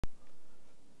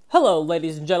Hello,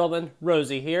 ladies and gentlemen,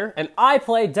 Rosie here, and I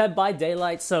play Dead by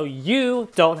Daylight so you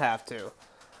don't have to.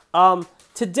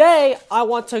 Today, I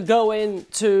want to go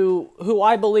into who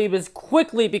I believe is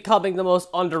quickly becoming the most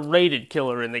underrated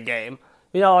killer in the game.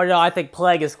 I think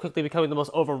Plague is quickly becoming the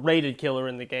most overrated killer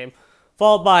in the game,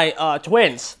 followed by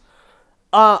Twins.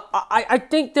 I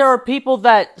think there are people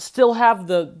that still have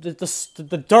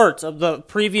the dirt of the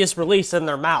previous release in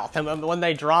their mouth, and when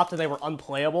they dropped and they were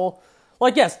unplayable.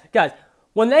 Like, yes, guys,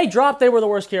 when they dropped, they were the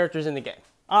worst characters in the game.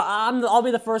 I'll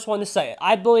be the first one to say it.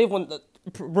 I believe when the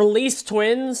released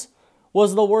Twins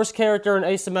was the worst character in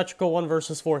asymmetrical 1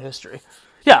 vs 4 history.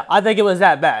 Yeah, I think it was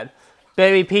that bad.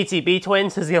 Baby PTB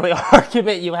Twins is the only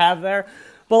argument you have there.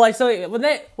 But like, so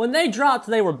when they dropped,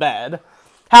 they were bad.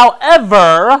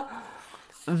 However,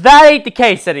 that ain't the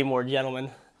case anymore, gentlemen.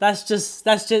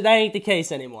 That ain't the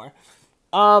case anymore.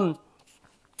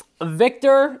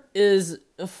 Victor is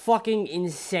fucking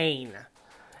insane.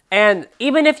 And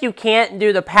even if you can't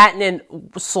do the patented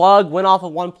slug win off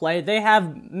of one play, they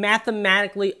have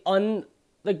mathematically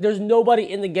there's nobody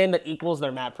in the game that equals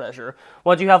their map pressure.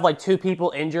 Once you have like 2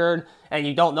 people injured and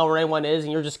you don't know where anyone is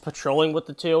and you're just patrolling with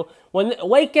the 2. When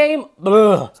late game,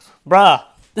 bruh,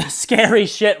 scary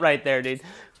shit right there, dude.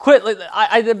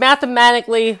 They're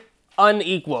mathematically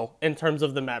unequal in terms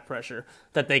of the map pressure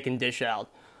that they can dish out.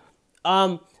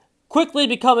 Quickly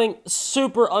becoming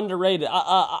super underrated.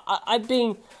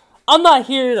 I'm not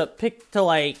here to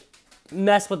like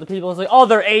mess with the people. It's like, oh,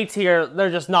 they're A tier. They're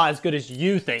just not as good as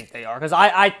you think they are. Because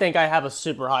I think I have a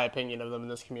super high opinion of them in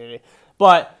this community.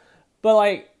 But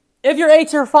like, if you're A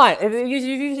tier, fine.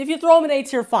 If you throw them in A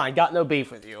tier, fine. Got no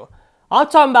beef with you. I'm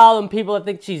talking about them people that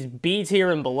think she's B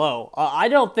tier and below. I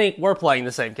don't think we're playing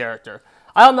the same character.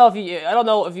 I don't know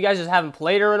if you guys just haven't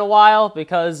played her in a while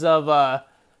because of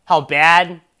how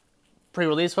bad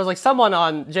pre-release was. Like, someone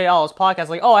on Jay Olive's podcast,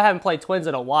 like, oh, I haven't played Twins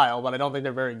in a while, but I don't think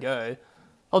they're very good.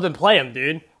 Oh, then play them,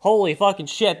 dude. Holy fucking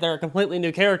shit, they're a completely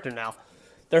new character now.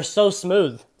 They're so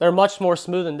smooth. They're much more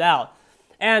smoothened out.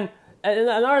 And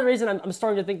another reason I'm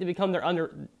starting to think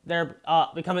they're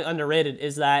becoming underrated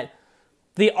is that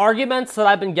the arguments that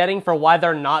I've been getting for why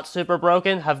they're not super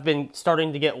broken have been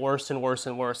starting to get worse and worse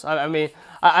and worse. I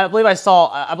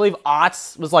believe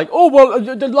Otz was like, oh, well,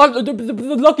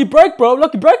 the lucky break, bro.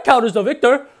 Lucky break counters the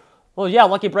Victor. Well, yeah,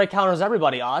 lucky break counters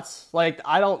everybody, Otz. Like,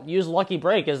 I don't use lucky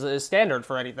break as standard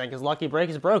for anything, because lucky break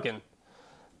is broken.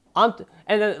 And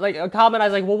then, like, a comment, I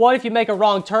was like, well, what if you make a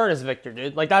wrong turn as Victor,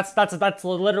 dude? Like, that's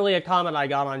literally a comment I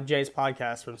got on Jay's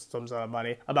podcast from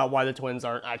somebody about why the Twins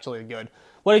aren't actually good.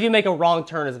 What if you make a wrong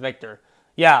turn as Victor?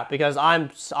 Yeah, because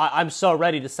I'm so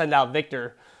ready to send out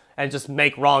Victor and just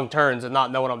make wrong turns and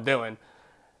not know what I'm doing.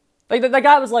 Like, the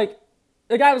guy was like,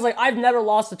 I've never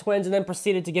lost the Twins, and then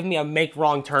proceeded to give me a make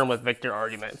wrong turn with Victor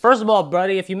argument. First of all,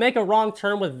 buddy, if you make a wrong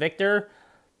turn with Victor,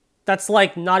 that's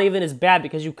like not even as bad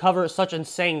because you cover such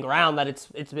insane ground that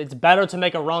it's better to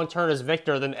make a wrong turn as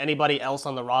Victor than anybody else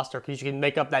on the roster because you can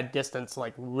make up that distance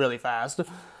like really fast.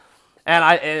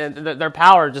 And their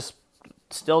power just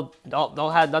still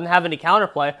doesn't have any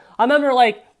counterplay. I remember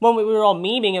like when we were all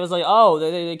memeing, it was like, oh,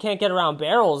 they can't get around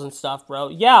barrels and stuff, bro.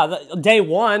 Yeah, day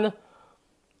 1.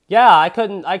 Yeah, I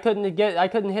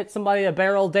couldn't hit somebody a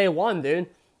barrel day 1, dude.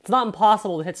 It's not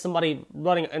impossible to hit somebody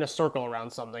running in a circle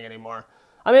around something anymore.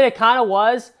 I mean, it kind of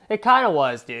was,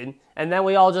 dude. And then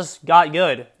we all just got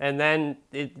good, and then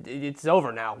it's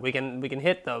over now. We can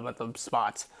hit them at the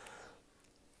spots.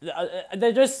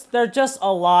 They're just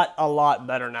a lot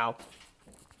better now.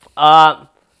 The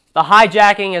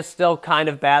hijacking is still kind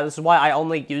of bad. This is why I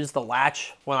only use the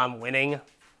latch when I'm winning.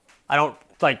 I don't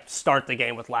like start the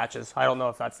game with latches. I don't know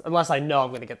if that's, unless I know I'm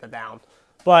going to get the down.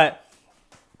 But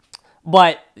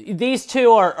these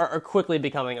two are quickly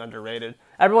becoming underrated.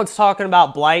 Everyone's talking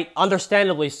about Blight,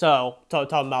 understandably so,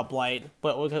 talking about Blight,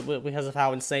 but because of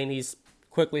how insane he's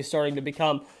quickly starting to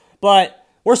become. But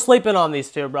we're sleeping on these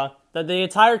two, bro. The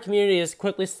entire community is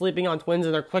quickly sleeping on Twins,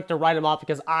 and they're quick to write them off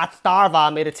because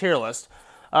Starva made a tier list.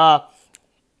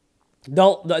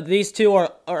 These two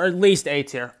are at least A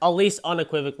tier, at least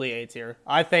unequivocally A tier.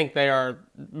 I think they are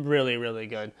really, really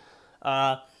good.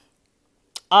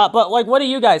 But like, what do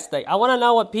you guys think? I want to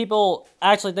know what people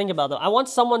actually think about them. I want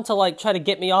someone to like try to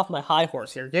get me off my high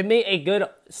horse here. Give me a good,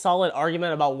 solid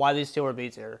argument about why these two are B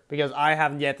tier, because I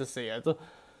have yet to see it.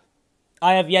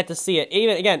 I have yet to see it.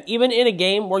 Even in a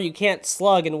game where you can't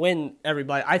slug and win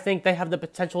everybody, I think they have the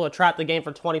potential to trap the game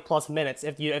for 20+ minutes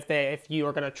if you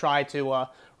are going to try to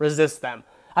resist them.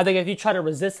 I think if you try to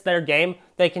resist their game,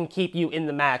 they can keep you in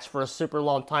the match for a super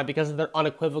long time because of their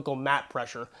unequivocal map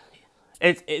pressure.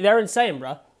 They're insane,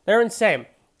 bro. They're insane.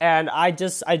 And I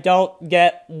don't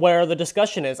get where the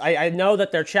discussion is. I know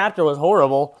that their chapter was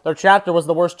horrible. Their chapter was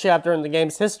the worst chapter in the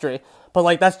game's history. But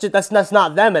like that's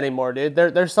not them anymore, dude.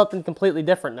 There's something completely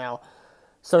different now.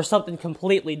 So there's something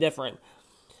completely different.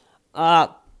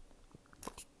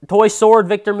 Toy Sword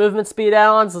Victor movement speed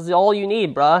add-ons is all you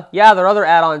need, bruh. Yeah, their other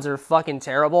add-ons are fucking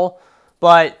terrible,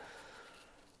 but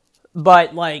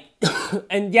like,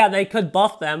 and yeah, they could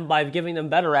buff them by giving them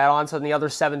better add-ons in the other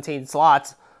 17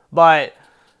 slots, but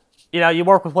you know, you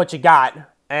work with what you got,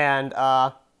 and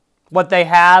what they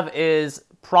have is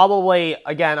probably,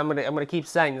 again, I'm gonna keep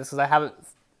saying this because I haven't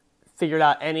figured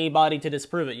out anybody to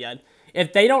disprove it yet.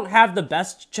 If they don't have the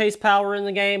best chase power in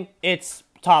the game, it's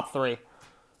top 3.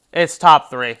 It's top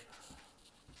 3.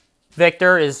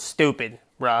 Victor is stupid,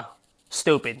 bruh.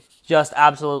 Stupid. Just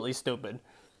absolutely stupid.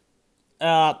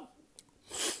 And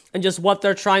just what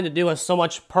they're trying to do has so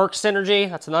much perk synergy.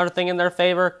 That's another thing in their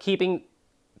favor.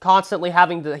 Constantly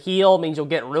having to heal means you'll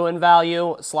get ruin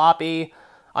value. Sloppy,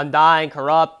 Undying,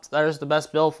 Corrupt. There's the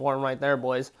best build for them right there,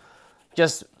 boys.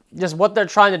 Just what they're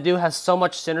trying to do has so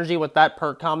much synergy with that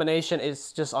perk combination.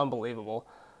 It's just unbelievable.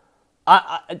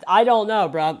 I don't know,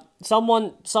 bro.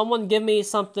 Someone give me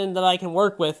something that I can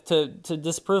work with to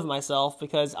disprove myself,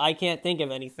 because I can't think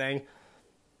of anything.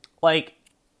 Like,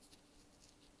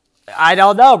 I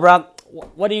don't know, bro.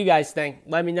 What do you guys think?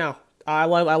 Let me know. I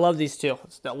love these two.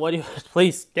 What do you?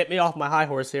 Please get me off my high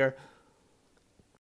horse here.